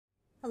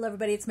Hello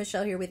everybody, it's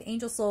Michelle here with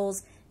Angel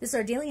Souls. This is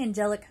our daily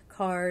angelic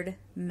card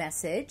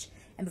message.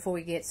 And before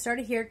we get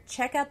started here,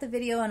 check out the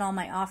video on all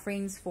my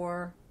offerings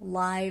for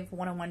live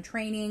one-on-one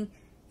training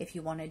if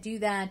you want to do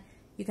that.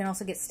 You can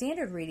also get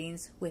standard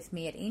readings with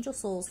me at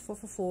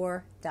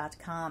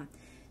angelsouls444.com.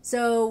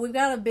 So we've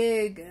got a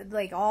big,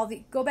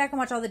 go back and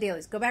watch all the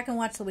dailies. Go back and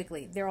watch the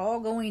weekly. They're all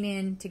going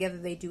in together.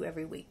 They do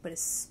every week, but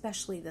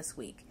especially this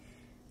week.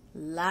 A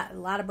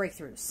lot of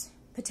breakthroughs.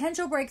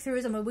 Potential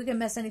breakthroughs. I mean, we can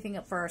mess anything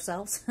up for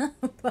ourselves,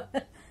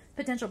 but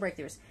potential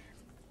breakthroughs.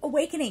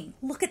 Awakening.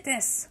 Look at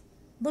this.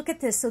 Look at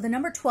this. So the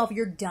number 12,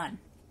 you're done.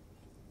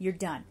 You're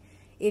done.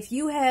 If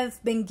you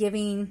have been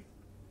giving,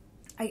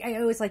 I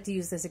always like to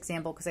use this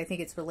example because I think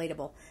it's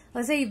relatable.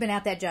 Let's say you've been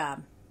at that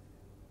job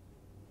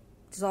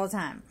just all the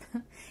time.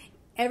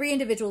 Every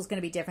individual is going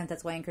to be different.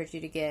 That's why I encourage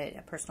you to get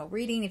a personal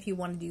reading. If you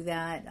want to do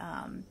that,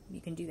 you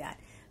can do that.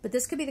 But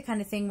this could be the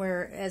kind of thing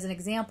where, as an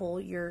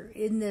example, you're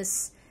in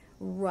this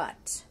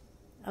rut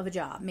of a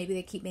job. Maybe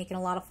they keep making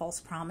a lot of false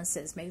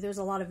promises. Maybe there's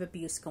a lot of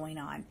abuse going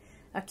on,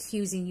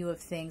 accusing you of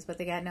things, but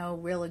they got no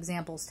real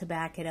examples to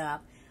back it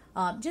up.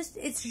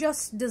 It's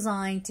just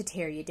designed to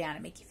tear you down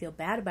and make you feel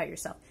bad about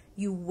yourself.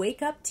 You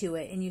wake up to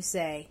it and you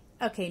say,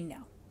 okay,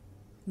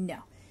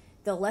 no.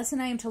 The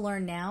lesson I am to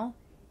learn now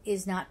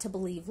is not to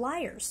believe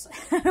liars,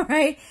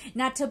 right?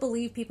 Not to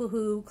believe people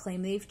who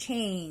claim they've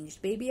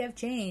changed. Baby, I've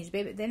changed.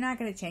 Baby, they're not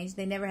going to change.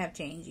 They never have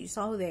changed. You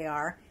saw who they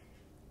are.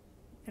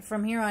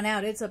 From here on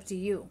out, it's up to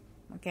you,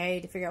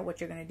 okay, to figure out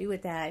what you're going to do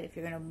with that, if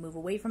you're going to move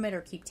away from it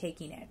or keep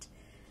taking it.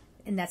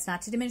 And that's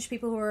not to diminish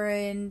people who are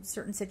in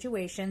certain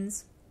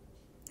situations.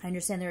 I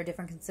understand there are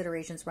different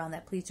considerations around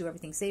that. Please do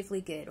everything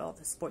safely. Get all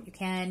the support you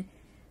can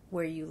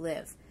where you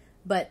live.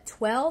 But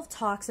 12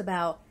 talks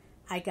about,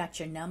 I got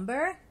your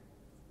number,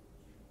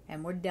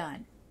 and we're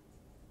done.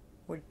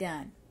 We're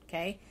done,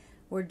 okay?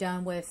 We're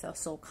done with a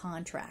soul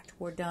contract.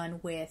 We're done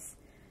with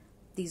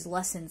these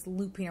lessons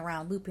looping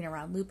around.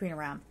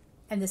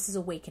 And this is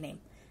awakening.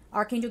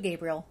 Archangel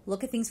Gabriel,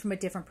 look at things from a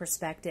different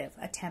perspective.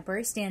 A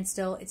temporary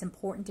standstill. It's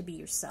important to be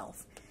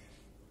yourself.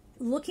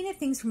 Looking at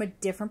things from a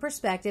different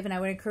perspective, and I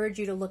would encourage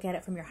you to look at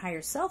it from your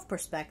higher self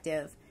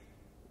perspective,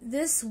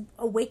 this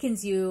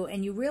awakens you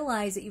and you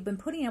realize that you've been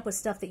putting up with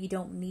stuff that you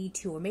don't need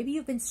to, or maybe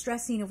you've been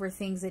stressing over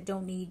things that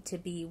don't need to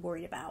be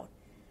worried about.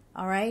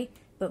 All right?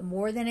 But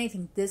more than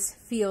anything, this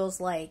feels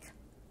like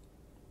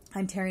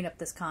I'm tearing up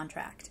this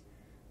contract,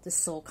 this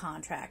soul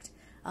contract.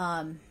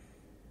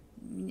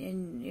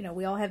 And, you know,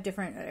 we all have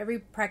different, every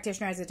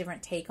practitioner has a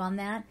different take on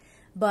that,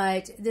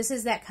 but this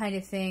is that kind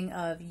of thing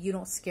of, you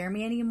don't scare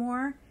me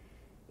anymore.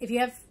 If you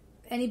have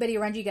anybody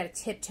around you got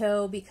to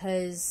tiptoe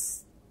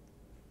because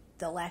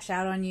they'll lash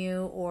out on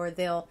you, or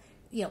they'll,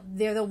 you know,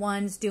 they're the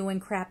ones doing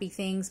crappy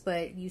things,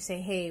 but you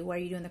say, hey, why are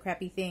you doing the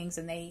crappy things?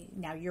 And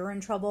now you're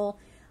in trouble.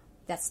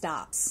 That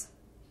stops.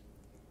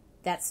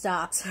 That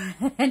stops.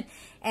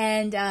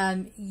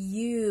 and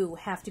you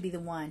have to be the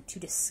one to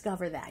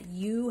discover that.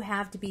 You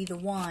have to be the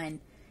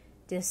one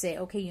to say,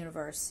 okay,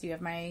 universe, you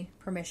have my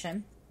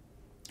permission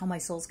on my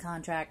soul's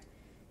contract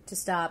to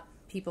stop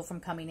people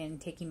from coming in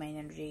and taking my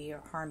energy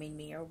or harming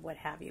me or what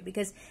have you.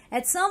 Because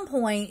at some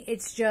point,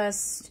 it's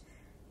just,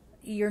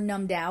 you're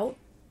numbed out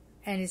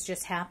and it's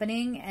just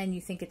happening and you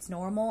think it's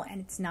normal,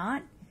 and it's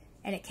not.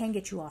 And it can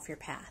get you off your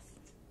path.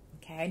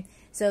 Okay,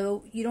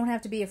 so you don't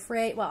have to be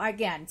afraid. Well,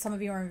 again, some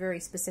of you are in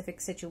very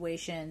specific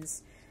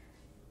situations.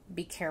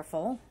 Be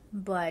careful,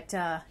 but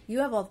you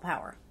have all the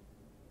power.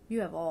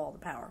 You have all the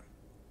power.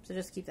 So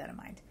just keep that in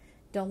mind.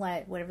 Don't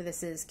let whatever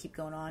this is keep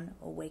going on.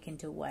 Awaken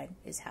to what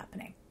is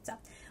happening. So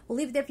we'll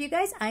leave it there for you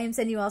guys. I am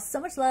sending you all so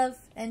much love,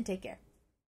 and take care.